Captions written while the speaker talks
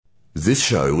This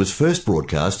show was first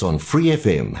broadcast on Free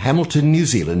FM, Hamilton, New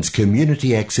Zealand's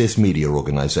community access media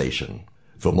organisation.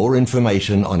 For more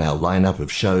information on our lineup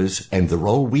of shows and the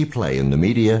role we play in the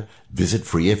media, visit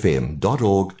freefm.org.nz.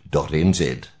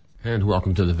 And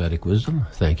welcome to the Vedic Wisdom.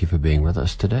 Thank you for being with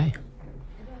us today.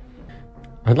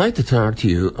 I'd like to talk to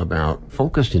you about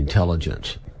focused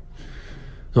intelligence.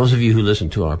 Those of you who listen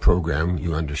to our program,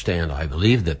 you understand, I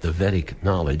believe, that the Vedic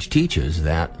knowledge teaches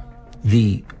that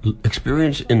the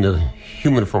experience in the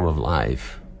human form of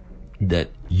life,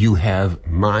 that you have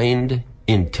mind,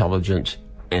 intelligence,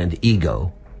 and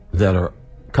ego that are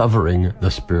covering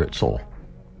the spirit soul.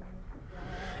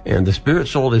 And the spirit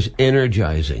soul is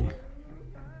energizing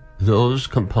those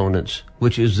components,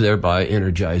 which is thereby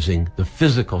energizing the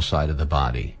physical side of the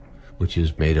body, which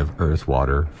is made of earth,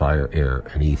 water, fire, air,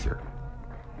 and ether.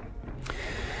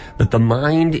 But the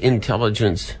mind,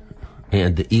 intelligence,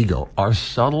 and the ego are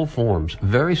subtle forms,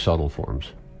 very subtle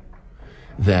forms,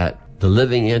 that the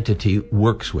living entity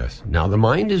works with. Now, the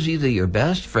mind is either your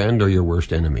best friend or your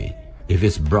worst enemy. If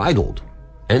it's bridled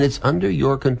and it's under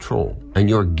your control and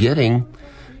you're getting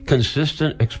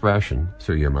consistent expression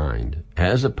through your mind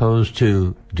as opposed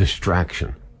to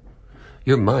distraction,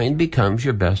 your mind becomes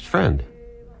your best friend.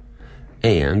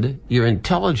 And your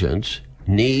intelligence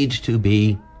needs to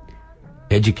be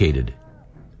educated.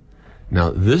 Now,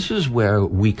 this is where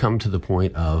we come to the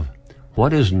point of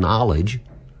what is knowledge,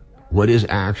 what is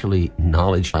actually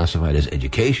knowledge classified as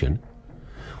education,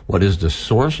 what is the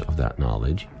source of that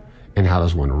knowledge, and how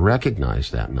does one recognize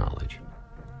that knowledge.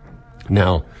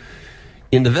 Now,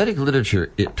 in the Vedic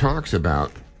literature, it talks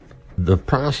about the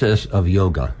process of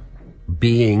yoga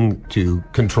being to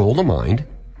control the mind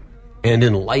and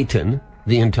enlighten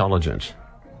the intelligence.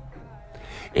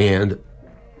 And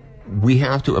we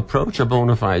have to approach a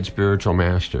bona fide spiritual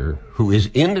master who is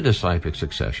in the disciplic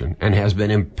succession and has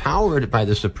been empowered by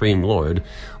the Supreme Lord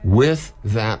with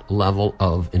that level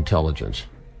of intelligence.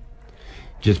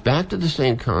 Just back to the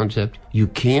same concept, you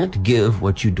can't give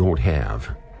what you don't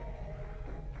have.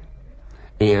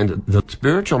 And the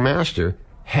spiritual master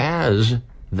has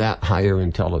that higher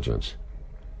intelligence.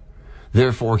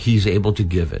 Therefore, he's able to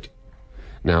give it.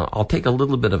 Now, I'll take a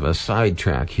little bit of a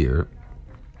sidetrack here,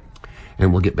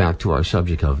 and we'll get back to our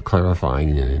subject of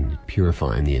clarifying and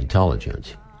purifying the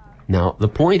intelligence. Now, the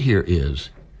point here is,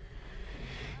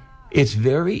 it's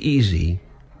very easy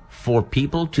for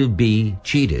people to be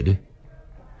cheated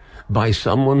by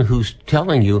someone who's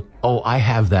telling you, oh, I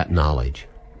have that knowledge.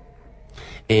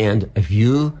 And if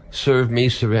you serve me,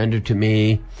 surrender to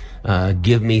me,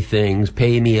 give me things,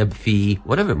 pay me a fee,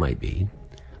 whatever it might be,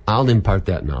 I'll impart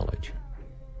that knowledge.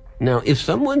 Now, if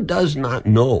someone does not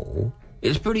know,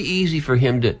 it's pretty easy for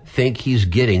him to think he's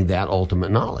getting that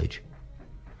ultimate knowledge.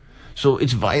 So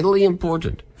it's vitally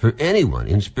important for anyone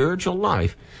in spiritual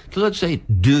life to, let's say,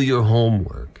 do your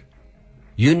homework.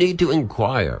 You need to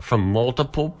inquire from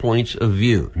multiple points of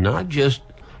view, not just,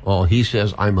 oh, he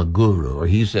says I'm a guru, or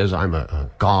he says I'm a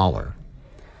scholar.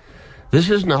 This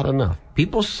is not enough.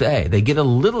 People say they get a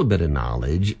little bit of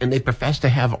knowledge and they profess to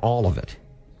have all of it.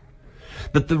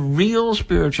 But the real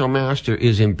spiritual master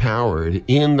is empowered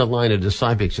in the line of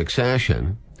disciplic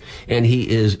succession, and he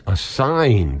is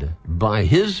assigned by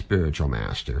his spiritual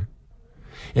master,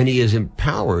 and he is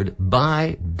empowered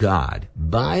by God,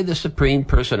 by the Supreme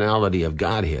Personality of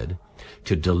Godhead,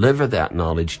 to deliver that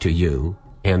knowledge to you.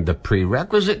 And the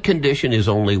prerequisite condition is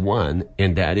only one,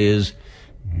 and that is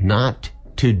not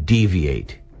to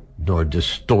deviate nor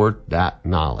distort that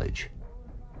knowledge.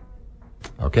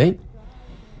 Okay?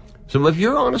 So if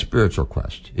you're on a spiritual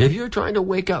quest, if you're trying to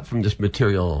wake up from this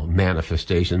material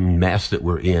manifestation mess that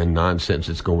we're in, nonsense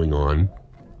that's going on,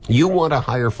 you want a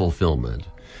higher fulfillment.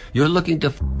 You're looking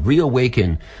to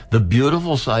reawaken the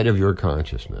beautiful side of your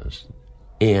consciousness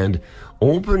and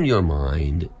open your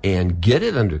mind and get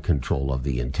it under control of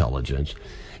the intelligence.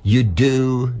 You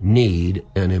do need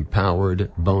an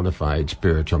empowered, bona fide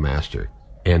spiritual master.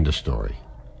 End of story.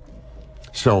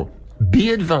 So,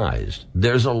 be advised,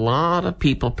 there's a lot of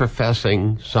people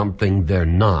professing something they're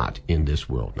not in this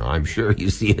world. Now, I'm sure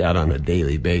you see that on a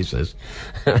daily basis.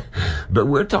 But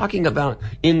we're talking about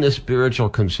in the spiritual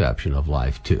conception of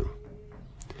life, too.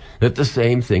 That the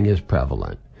same thing is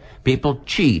prevalent. People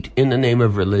cheat in the name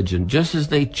of religion just as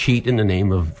they cheat in the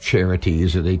name of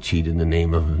charities, or they cheat in the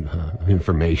name of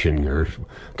information or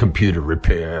computer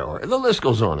repair, or the list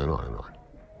goes on and on and on.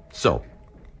 So,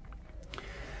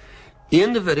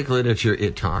 in the Vedic literature,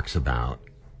 it talks about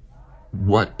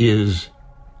what is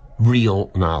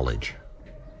real knowledge.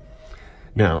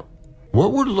 Now,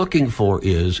 what we're looking for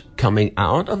is coming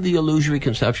out of the illusory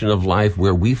conception of life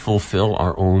where we fulfill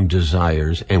our own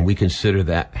desires and we consider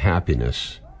that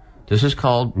happiness This is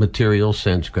called material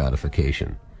sense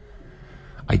gratification.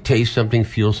 I taste something,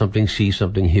 feel something, see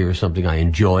something, hear something, I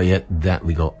enjoy it, that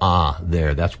we go,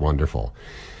 there, that's wonderful.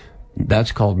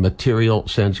 That's called material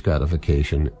sense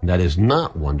gratification. That is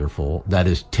not wonderful, that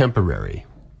is temporary.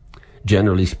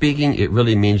 Generally speaking, it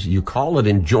really means you call it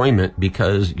enjoyment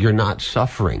because you're not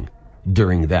suffering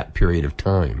during that period of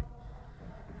time.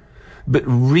 But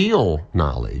real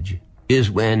knowledge is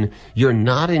when you're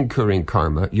not incurring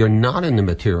karma, you're not in the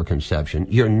material conception,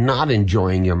 you're not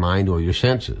enjoying your mind or your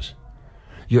senses.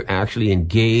 You're actually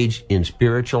engaged in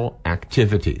spiritual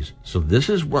activities. So this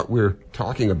is what we're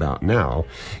talking about now,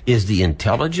 is the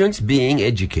intelligence being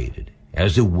educated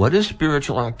as to what is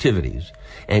spiritual activities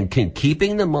and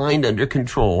keeping the mind under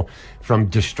control from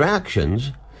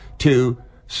distractions to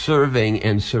serving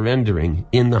and surrendering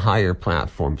in the higher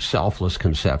platform, selfless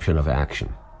conception of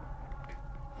action.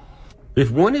 If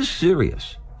one is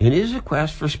serious in his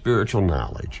quest for spiritual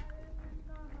knowledge,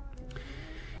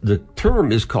 the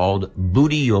term is called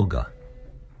Buddhi Yoga.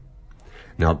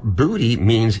 Now, Buddhi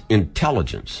means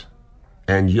intelligence,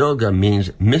 and yoga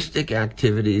means mystic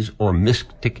activities or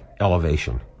mystic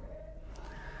elevation.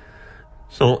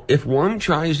 So if one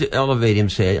tries to elevate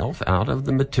himself out of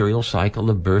the material cycle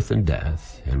of birth and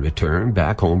death and return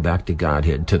back home, back to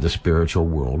Godhead, to the spiritual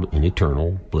world in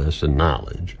eternal bliss and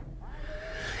knowledge,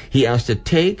 he has to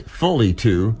take fully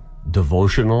to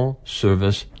devotional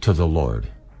service to the Lord.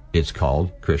 It's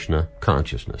called Krishna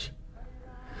consciousness.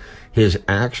 His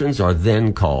actions are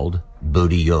then called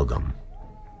Buddhi Yogam.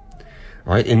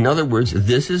 All right? In other words,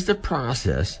 this is the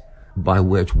process by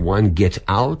which one gets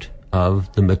out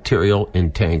of the material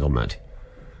entanglement,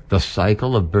 the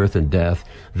cycle of birth and death,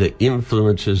 the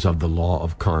influences of the law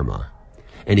of karma,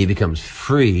 and he becomes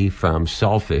free from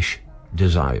selfish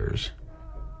desires.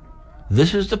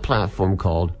 This is the platform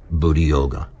called Buddhi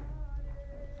Yoga.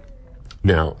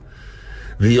 Now,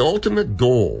 the ultimate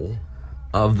goal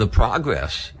of the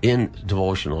progress in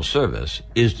devotional service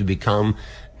is to become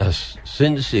a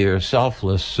sincere,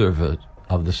 selfless servant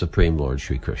of the Supreme Lord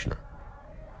Sri Krishna.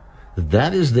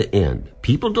 That is the end.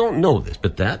 People don't know this,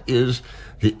 but that is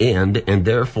the end, and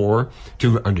therefore,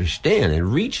 to understand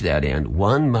and reach that end,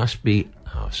 one must be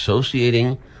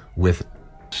associating with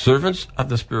servants of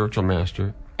the spiritual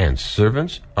master and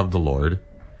servants of the Lord,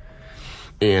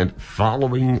 and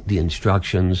following the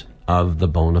instructions of the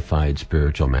bona fide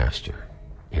spiritual master.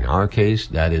 In our case,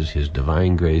 that is His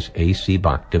Divine Grace A.C.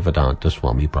 Bhaktivedanta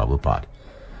Swami Prabhupada.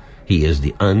 He is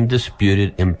the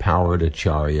undisputed empowered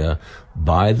Acharya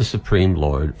by the Supreme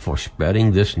Lord for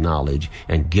spreading this knowledge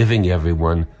and giving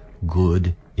everyone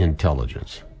good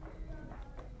intelligence.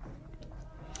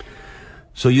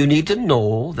 So you need to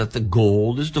know that the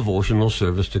goal is devotional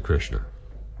service to Krishna.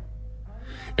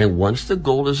 And once the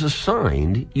goal is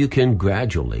assigned, you can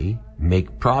gradually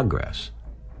make progress.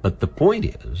 But the point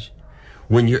is,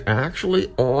 when you're actually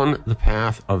on the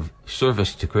path of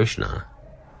service to Krishna,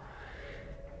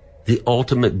 the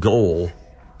ultimate goal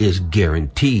is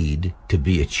guaranteed to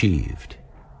be achieved.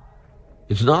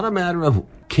 It's not a matter of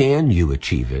can you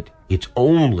achieve it, it's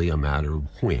only a matter of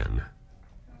when.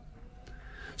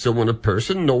 So when a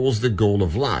person knows the goal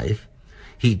of life,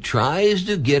 he tries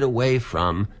to get away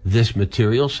from this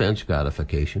material sense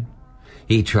gratification.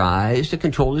 He tries to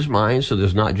control his mind so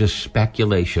there's not just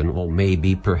speculation, well,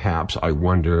 maybe, perhaps, I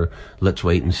wonder, let's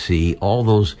wait and see, all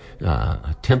those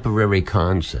temporary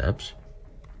concepts.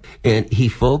 And he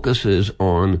focuses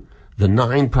on the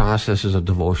 9 processes of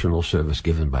devotional service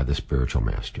given by the spiritual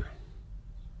master.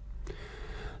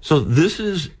 So this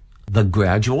is the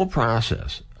gradual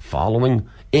process following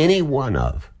any one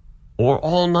of, or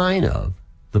all 9 of,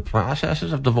 the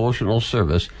processes of devotional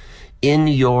service in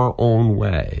your own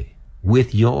way,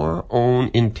 with your own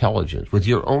intelligence, with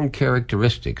your own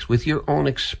characteristics, with your own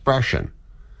expression,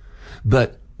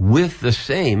 but with the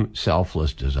same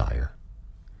selfless desire.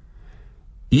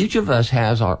 Each of us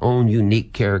has our own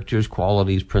unique characters,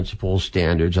 qualities, principles,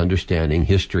 standards, understanding,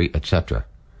 history, etc.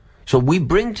 So we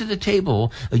bring to the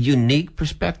table a unique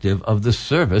perspective of the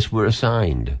service we're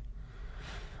assigned.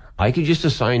 I could just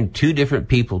assign 2 different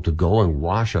people to go and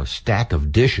wash a stack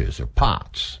of dishes or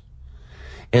pots.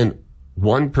 And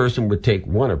one person would take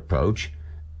one approach,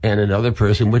 and another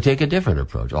person would take a different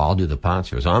approach. Oh, I'll do the pots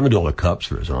first. I'm going to do all the cups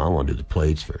first. Oh, I want to do the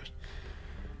plates first.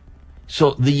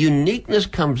 So the uniqueness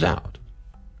comes out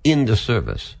in the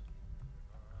service.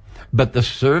 But the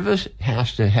service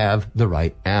has to have the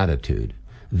right attitude.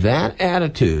 That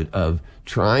attitude of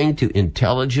trying to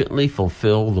intelligently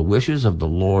fulfill the wishes of the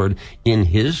Lord in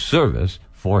His service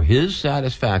for His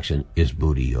satisfaction is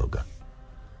Buddhi Yoga.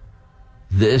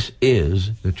 This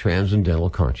is the transcendental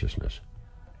consciousness.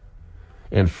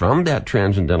 And from that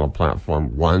transcendental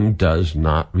platform, one does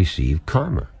not receive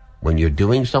karma. When you're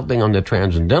doing something on the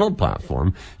transcendental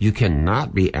platform, you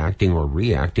cannot be acting or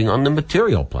reacting on the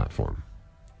material platform.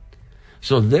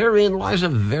 So therein lies a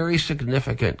very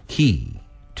significant key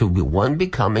to one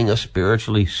becoming a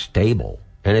spiritually stable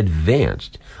and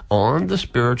advanced on the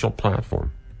spiritual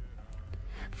platform.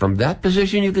 From that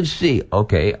position, you can see,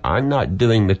 okay, I'm not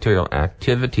doing material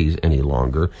activities any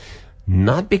longer,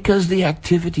 not because the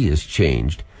activity has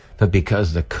changed, but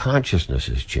because the consciousness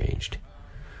has changed.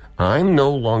 I'm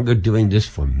no longer doing this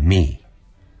for me.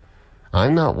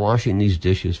 I'm not washing these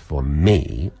dishes for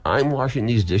me. I'm washing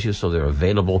these dishes so they're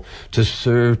available to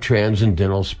serve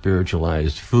transcendental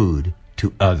spiritualized food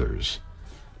to others.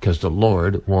 Because the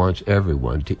Lord wants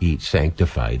everyone to eat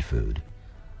sanctified food.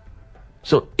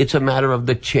 So it's a matter of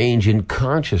the change in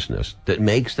consciousness that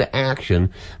makes the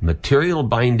action material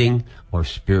binding or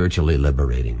spiritually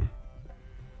liberating.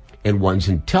 And one's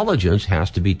intelligence has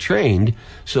to be trained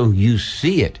so you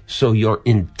see it, so your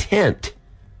intent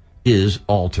is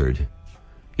altered.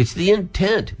 It's the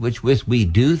intent with which we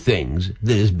do things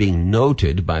that is being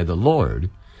noted by the Lord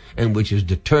and which is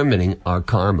determining our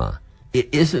karma. It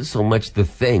isn't so much the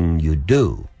thing you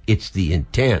do, it's the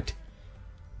intent.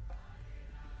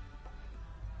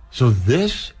 So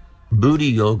this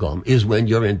Buddhi Yogam is when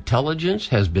your intelligence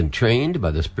has been trained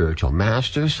by the spiritual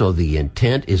master, so the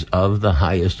intent is of the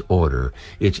highest order.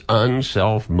 It's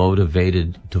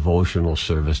unself-motivated devotional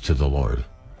service to the Lord.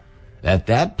 At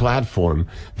that platform,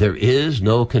 there is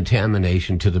no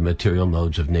contamination to the material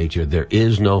modes of nature. There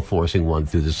is no forcing one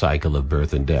through the cycle of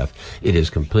birth and death. It is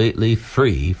completely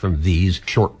free from these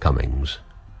shortcomings.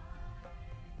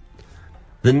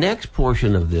 The next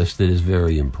portion of this that is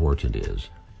very important is,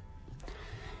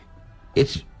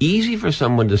 it's easy for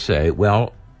someone to say,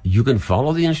 well, you can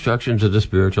follow the instructions of the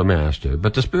spiritual master,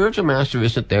 but the spiritual master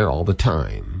isn't there all the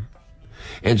time.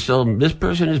 And so this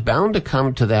person is bound to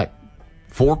come to that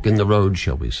fork in the road,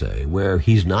 shall we say, where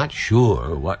he's not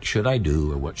sure what should I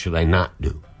do or what should I not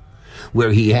do.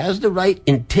 Where he has the right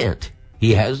intent,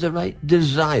 he has the right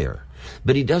desire,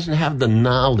 but he doesn't have the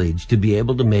knowledge to be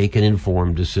able to make an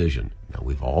informed decision. Now,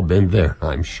 we've all been there,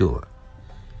 I'm sure.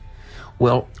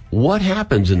 Well, what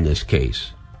happens in this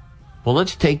case? Well,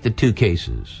 let's take the two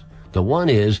cases. The one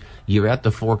is you're at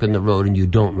the fork in the road and you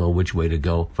don't know which way to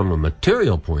go from a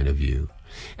material point of view.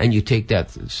 And you take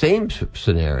that same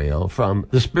scenario from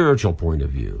the spiritual point of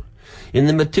view. In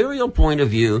the material point of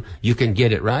view, you can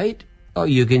get it right or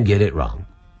you can get it wrong.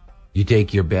 You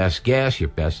take your best guess, your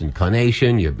best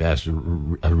inclination, your best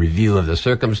review of the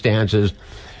circumstances,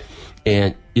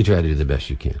 and you try to do the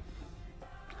best you can.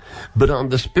 But on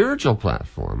the spiritual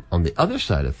platform, on the other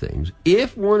side of things,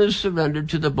 if one is surrendered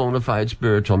to the bona fide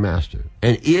spiritual master,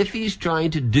 and if he's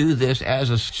trying to do this as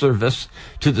a service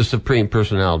to the Supreme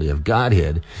Personality of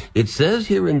Godhead, it says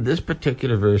here in this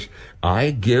particular verse,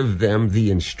 I give them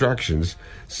the instructions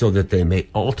so that they may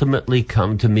ultimately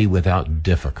come to me without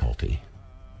difficulty.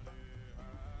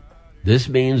 This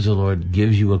means the Lord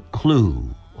gives you a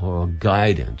clue or a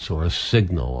guidance or a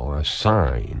signal or a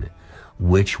sign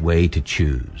which way to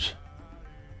choose.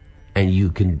 And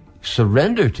you can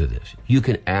surrender to this. You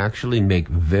can actually make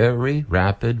very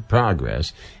rapid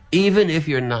progress, even if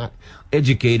you're not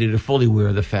educated or fully aware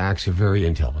of the facts or very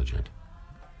intelligent.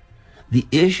 The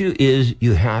issue is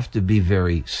you have to be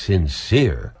very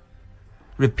sincere.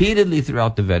 Repeatedly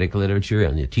throughout the Vedic literature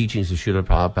and the teachings of Srila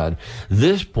Prabhupada,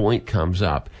 this point comes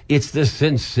up. It's the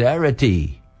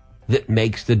sincerity that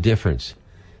makes the difference.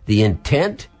 The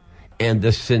intent and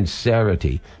the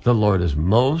sincerity. The Lord is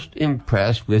most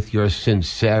impressed with your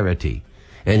sincerity,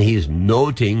 and He's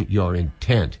noting your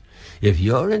intent. If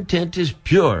your intent is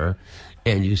pure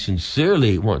and you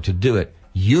sincerely want to do it,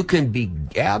 you can be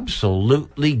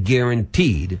absolutely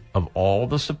guaranteed of all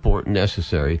the support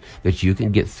necessary that you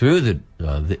can get through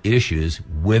the issues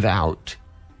without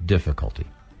difficulty.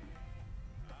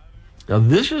 Now,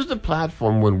 this is the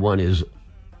platform when one is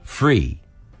free.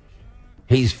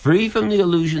 He's free from the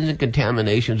illusions and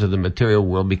contaminations of the material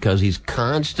world because he's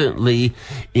constantly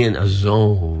in a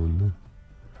zone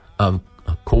of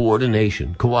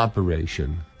coordination,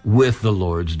 cooperation with the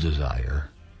Lord's desire.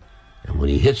 And when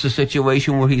he hits a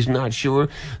situation where he's not sure,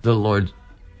 the Lord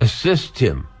assists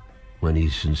him when he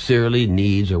sincerely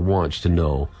needs or wants to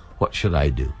know, what should I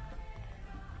do?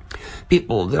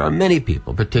 There are many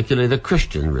people, particularly the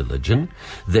Christian religion,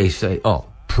 they say,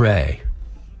 pray.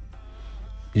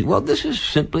 Well, this is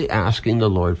simply asking the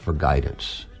Lord for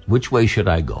guidance. Which way should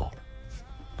I go?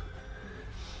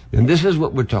 And this is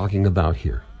what we're talking about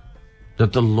here.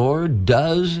 That the Lord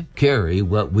does carry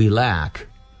what we lack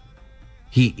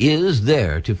He is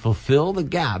there to fulfill the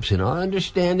gaps in our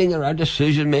understanding or our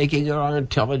decision-making or our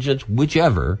intelligence,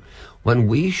 whichever. When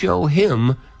we show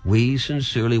him, we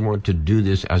sincerely want to do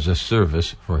this as a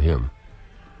service for him.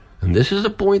 And this is a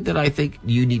point that I think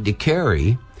you need to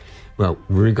carry. Well,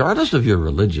 regardless of your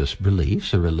religious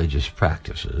beliefs or religious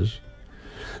practices,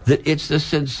 that it's the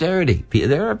sincerity.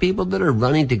 There are people that are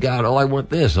running to God, oh, I want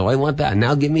this, oh, I want that,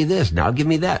 now give me this, now give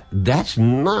me that. That's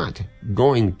not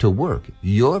going to work.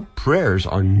 Your prayers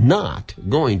are not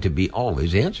going to be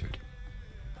always answered.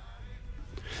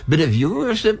 But if you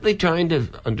are simply trying to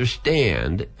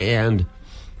understand and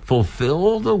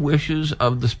fulfill the wishes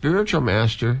of the spiritual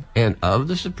master and of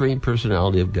the Supreme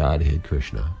Personality of Godhead,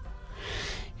 Krishna,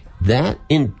 that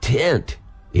intent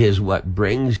is what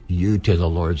brings you to the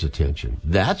Lord's attention.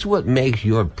 That's what makes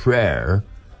your prayer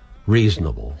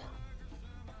reasonable.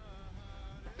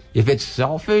 If it's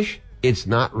selfish, it's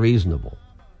not reasonable.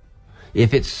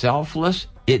 If it's selfless,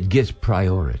 it gets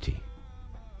priority.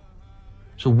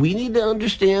 So we need to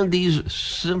understand these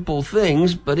simple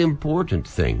things, but important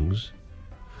things,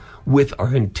 with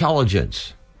our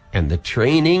intelligence. And the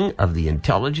training of the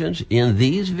intelligence in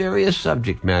these various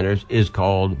subject matters is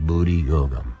called Buddhi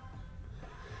Yogam.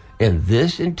 And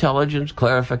this intelligence,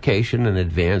 clarification, and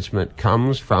advancement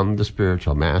comes from the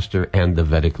spiritual master and the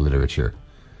Vedic literature.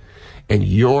 And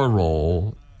your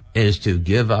role is to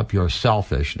give up your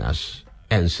selfishness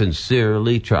and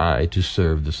sincerely try to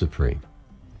serve the Supreme.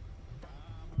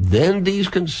 Then these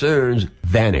concerns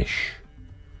vanish.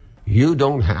 You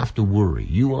don't have to worry.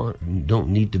 You don't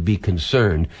need to be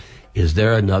concerned. Is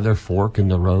there another fork in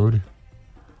the road?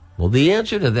 Well, the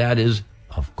answer to that is,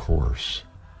 of course.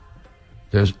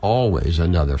 There's always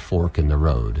another fork in the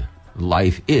road.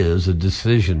 Life is a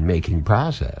decision-making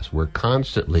process. We're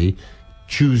constantly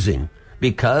choosing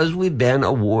because we've been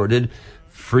awarded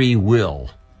free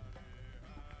will.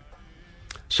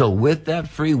 So with that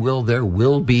free will, there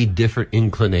will be different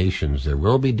inclinations. There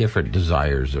will be different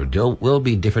desires. There will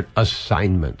be different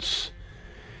assignments.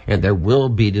 And there will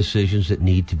be decisions that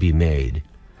need to be made.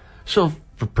 So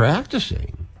for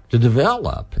practicing, to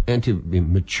develop, and to be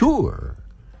mature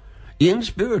in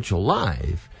spiritual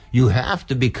life, you have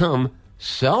to become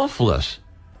selfless.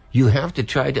 You have to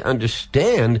try to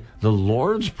understand the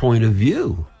Lord's point of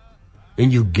view.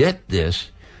 And you get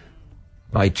this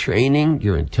by training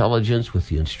your intelligence with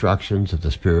the instructions of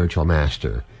the spiritual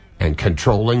master and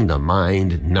controlling the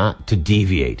mind not to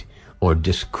deviate or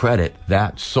discredit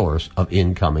that source of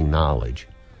incoming knowledge.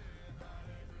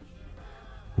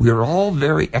 We are all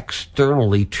very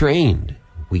externally trained.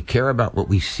 We care about what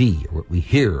we see, or what we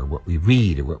hear, or what we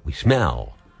read, or what we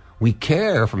smell. We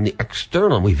care from the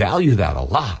external. We value that a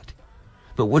lot.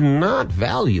 But we're not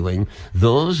valuing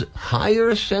those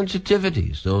higher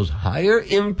sensitivities, those higher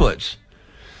inputs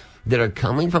that are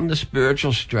coming from the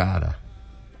spiritual strata.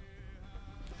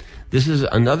 This is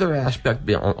another aspect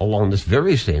along this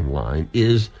very same line,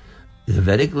 is the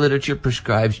Vedic literature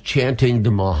prescribes chanting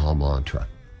the Maha Mantra.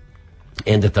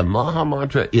 And that the Maha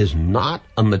Mantra is not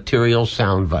a material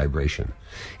sound vibration.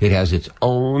 It has its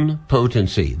own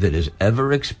potency that is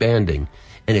ever expanding,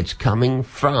 and it's coming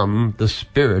from the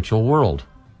spiritual world.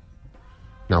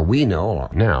 Now we know,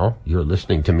 now you're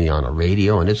listening to me on a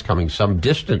radio and it's coming some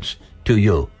distance to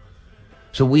you.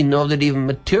 So we know that even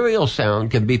material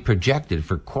sound can be projected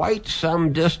for quite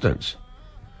some distance.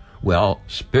 Well,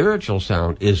 spiritual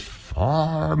sound is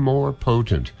far more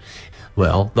potent.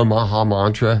 Well, the Maha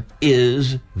Mantra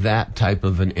is that type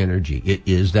of an energy. It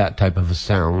is that type of a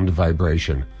sound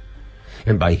vibration.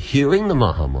 And by hearing the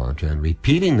Maha Mantra and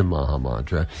repeating the Maha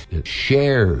Mantra, it's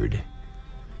shared.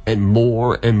 And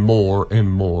more and more and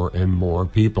more and more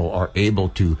people are able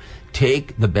to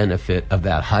take the benefit of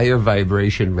that higher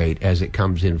vibration rate as it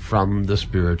comes in from the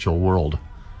spiritual world.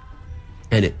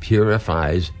 And it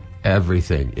purifies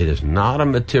everything. It is not a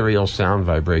material sound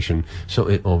vibration, so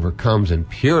it overcomes and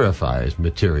purifies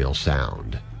material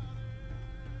sound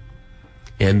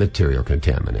and material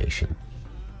contamination.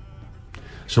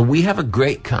 So we have a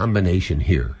great combination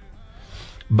here.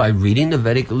 By reading the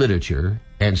Vedic literature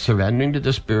and surrendering to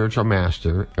the spiritual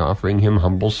master, offering him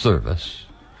humble service,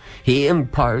 he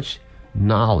imparts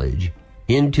knowledge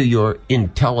into your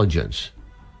intelligence.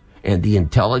 And the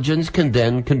intelligence can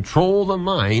then control the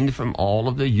mind from all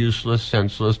of the useless,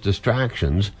 senseless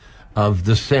distractions of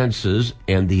the senses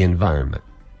and the environment.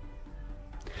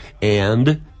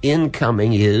 And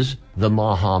incoming is the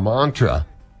Maha Mantra,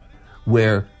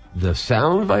 where the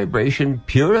sound vibration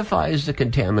purifies the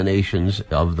contaminations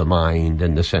of the mind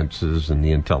and the senses and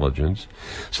the intelligence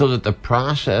so that the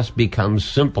process becomes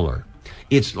simpler.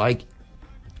 It's like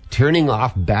turning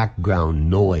off background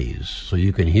noise so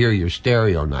you can hear your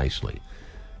stereo nicely.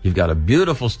 You've got a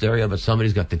beautiful stereo, but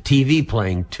somebody's got the TV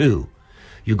playing too.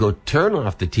 You go turn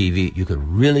off the TV, you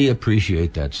can really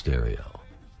appreciate that stereo.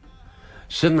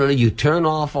 Similarly, you turn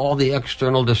off all the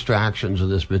external distractions of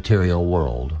this material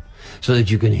world so that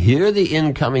you can hear the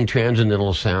incoming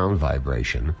transcendental sound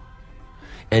vibration,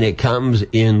 and it comes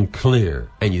in clear,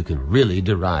 and you can really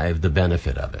derive the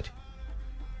benefit of it.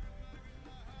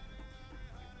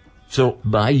 So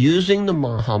by using the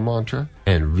Maha Mantra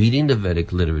and reading the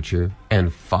Vedic literature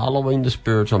and following the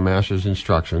spiritual master's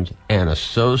instructions and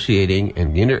associating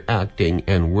and interacting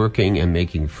and working and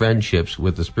making friendships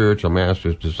with the spiritual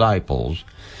master's disciples,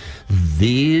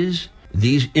 these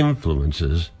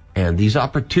influences and these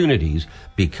opportunities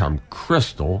become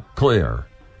crystal clear.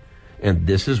 And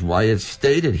this is why it's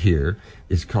stated here,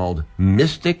 it's called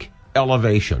mystic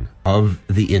elevation of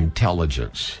the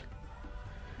intelligence.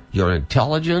 Your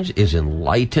intelligence is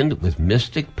enlightened with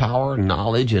mystic power,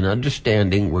 knowledge, and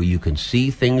understanding where you can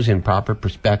see things in proper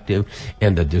perspective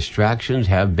and the distractions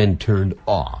have been turned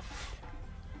off.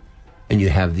 And you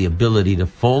have the ability to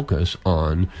focus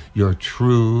on your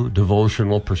true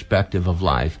devotional perspective of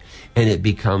life, and it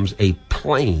becomes a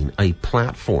plane, a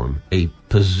platform, a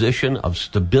position of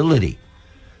stability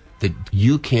that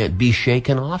you can't be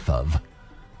shaken off of.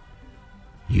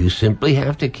 You simply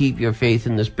have to keep your faith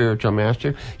in the spiritual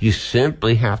master. You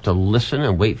simply have to listen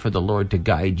and wait for the Lord to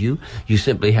guide you. You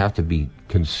simply have to be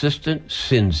consistent,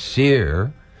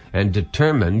 sincere, and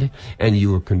determined, and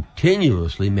you will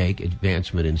continuously make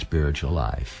advancement in spiritual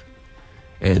life.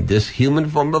 And this human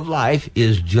form of life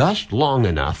is just long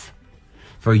enough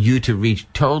for you to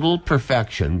reach total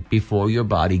perfection before your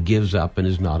body gives up and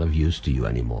is not of use to you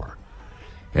anymore.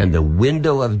 And the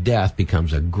window of death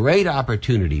becomes a great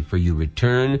opportunity for you to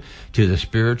return to the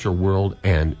spiritual world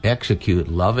and execute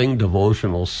loving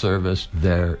devotional service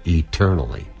there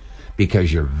eternally.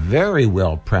 Because you're very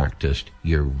well practiced,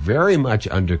 you're very much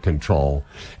under control,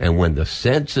 and when the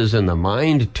senses and the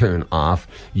mind turn off,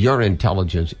 your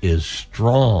intelligence is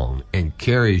strong and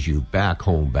carries you back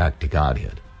home, back to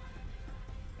Godhead.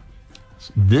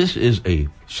 This is a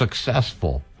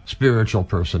successful spiritual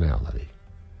personality.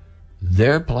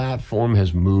 Their platform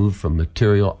has moved from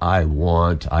material I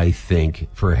want, I think,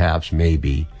 perhaps,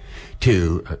 maybe,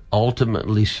 to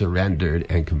ultimately surrendered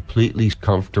and completely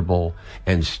comfortable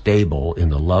and stable in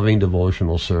the loving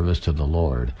devotional service to the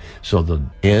Lord. So the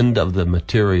end of the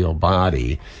material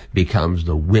body becomes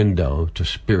the window to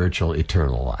spiritual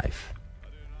eternal life.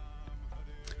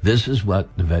 This is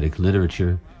what the Vedic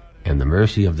literature and the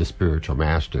mercy of the spiritual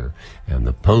master and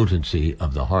the potency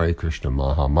of the Hare Krishna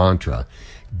Maha Mantra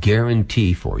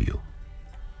guarantee for you.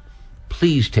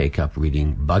 Please take up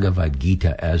reading Bhagavad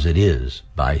Gita as it is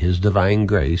by His Divine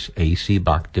Grace, A.C.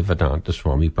 Bhaktivedanta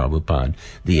Swami Prabhupada,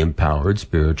 the empowered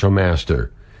spiritual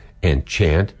master, and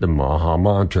chant the Maha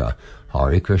Mantra,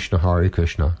 Hare Krishna,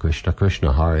 Krishna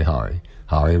Krishna, Hare Hare,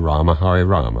 Hare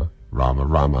Rama, Rama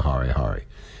Rama, Hare Hare.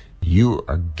 You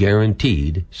are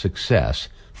guaranteed success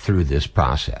through this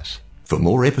process. For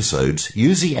more episodes,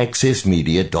 use the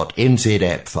accessmedia.nz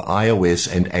app for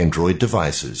iOS and Android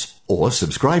devices, or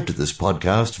subscribe to this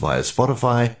podcast via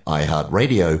Spotify,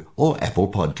 iHeartRadio, or Apple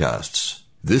Podcasts.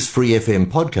 This Free FM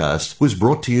podcast was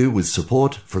brought to you with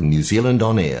support from New Zealand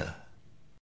On Air.